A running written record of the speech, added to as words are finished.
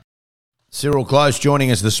Cyril Close joining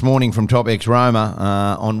us this morning from TopX Roma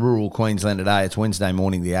on rural Queensland today. It's Wednesday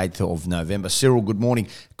morning, the 8th of November. Cyril, good morning.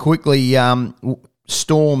 Quickly,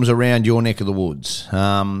 storms around your neck of the woods.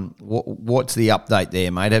 What's the update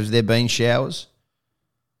there, mate? Has there been showers?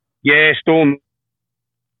 Yeah, storms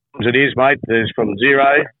it is, mate. There's from 0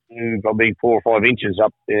 to probably 4 or 5 inches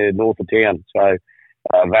up north of town. So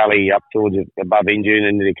valley up towards above Injune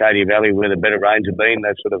into the Acadia Valley where the better rains have been.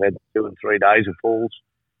 They've sort of had 2 and 3 days of falls.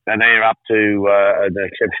 And they're up to an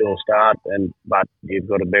exceptional start, but you've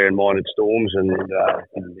got to bear in mind it's storms and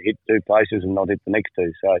hit 2 places and not hit the next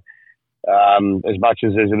 2. So as much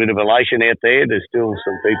as there's a bit of elation out there, there's still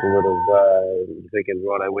some people that are thinking,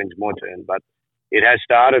 righto, when's my turn? But it has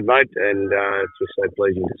started, mate, and it's just so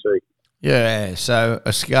pleasing to see. Yeah, so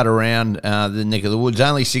a scud around the neck of the woods,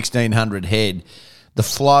 only 1,600 head. The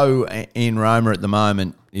flow in Roma at the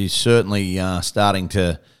moment is certainly starting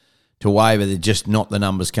to waver. They're just not the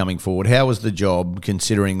numbers coming forward. How was the job,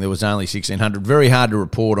 considering there was only 1,600? Very hard to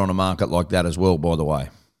report on a market like that as well, by the way.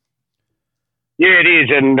 Yeah, it is,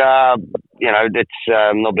 and, it's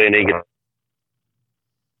not being eager.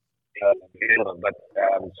 But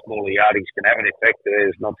smaller yardings can have an effect.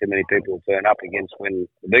 There's not too many people turn up against when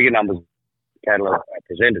the bigger numbers of cattle are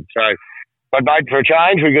presented. So, but mate, for a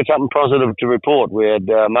change, we got something positive to report. We had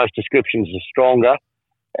most descriptions are stronger,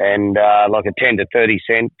 and like a 10 to 30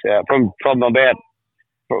 cent from about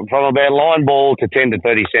line ball to 10 to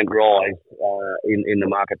 30 cent rise in the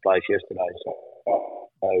marketplace yesterday.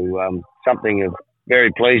 So something of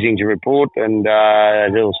very pleasing to report, and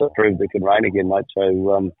it also proved it can rain again, mate.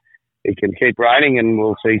 So it can keep raining, and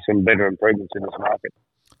we'll see some better improvements in this market.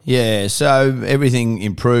 Yeah, so everything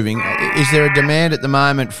improving. Is there a demand at the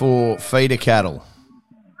moment for feeder cattle?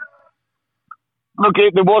 Look,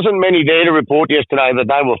 there wasn't many there to report yesterday that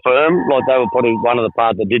they were firm. Like, they were probably one of the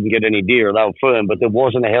parts that didn't get any deer. They were firm, but there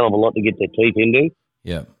wasn't a hell of a lot to get their teeth into.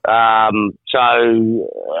 Yeah. So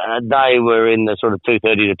they were in the sort of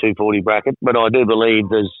 230 to 240 bracket. But I do believe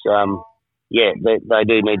there's, they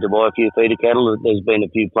do need to buy a few feeder cattle. There's been a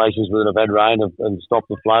few places that have had rain and stopped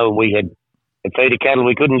the flow, and we had feeder cattle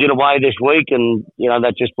we couldn't get away this week, and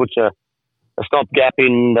that just puts a stopgap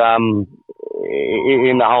in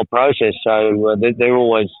the whole process. So they're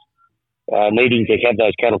always needing to have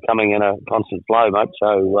those cattle coming in a constant flow, mate.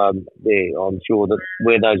 So I'm sure that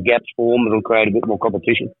where those gaps form, it'll create a bit more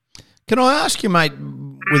competition. Can I ask you, mate,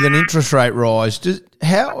 with an interest rate rise,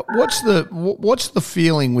 what's the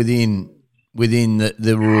feeling within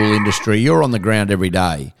the rural industry? You're on the ground every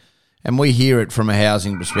day, and we hear it from a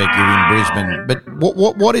housing perspective in Brisbane. But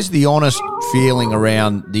what is the honest feeling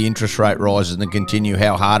around the interest rate rises and continue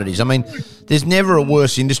how hard it is? I mean, there's never a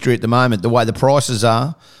worse industry at the moment, the way the prices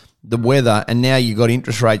are, the weather, and now you've got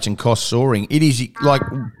interest rates and costs soaring. It is like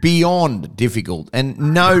beyond difficult, and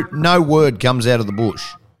no word comes out of the bush.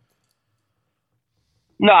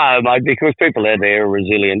 No, mate, because people out there are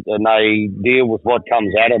resilient and they deal with what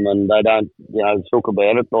comes at them, and they don't, talk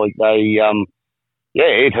about it like they.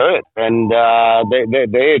 It hurt, and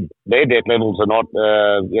their debt levels are not, $1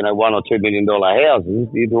 or $2 million houses.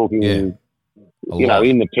 You're talking,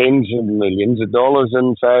 in the tens of millions of dollars,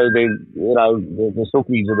 and so the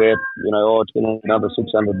sookies about, it's going to be another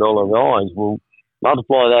 $600 rise. Well,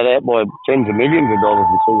 multiply that out by tens of millions of dollars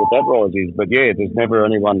and see what that rise is. But yeah, there's never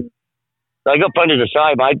anyone. They got plenty to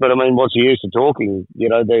say, mate. But I mean, what's the use of talking?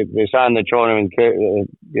 They're saying they're trying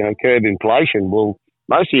to curb inflation. Well,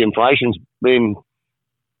 most of the inflation's been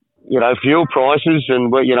fuel prices,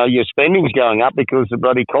 and your spending's going up because the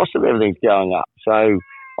bloody cost of everything's going up. So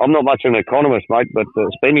I'm not much of an economist, mate, but the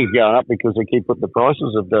spending's going up because they keep putting the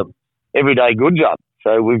prices of the everyday goods up.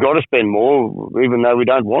 So we've got to spend more, even though we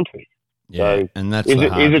don't want to. Yeah, so and that's is it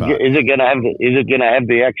going to have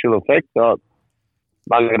the actual effect?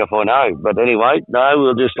 Bugger if I know. But anyway, no,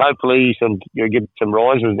 we'll just hopefully get some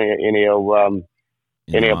rises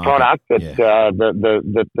in our product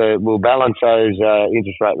that will balance those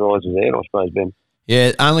interest rate rises out, I suppose, Ben.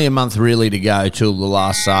 Yeah, only a month really to go till the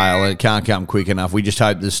last sale. It can't come quick enough. We just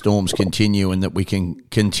hope the storms continue and that we can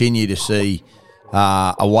continue to see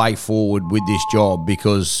a way forward with this job,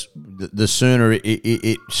 because the sooner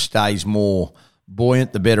it stays more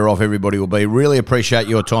buoyant, the better off everybody will be. Really appreciate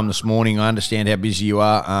your time this morning. I understand how busy you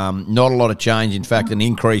are. Not a lot of change. In fact, an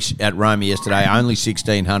increase at Roma yesterday, only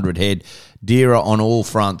 1,600 head. Dearer on all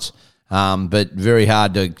fronts, but very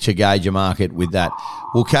hard to gauge a market with that.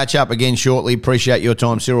 We'll catch up again shortly. Appreciate your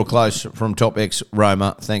time. Cyril Close from TopX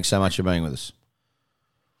Roma. Thanks so much for being with us.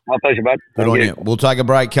 My pleasure, bud. Good on you. We'll take a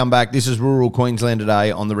break, come back. This is Rural Queensland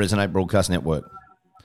Today on the Resonate Broadcast Network.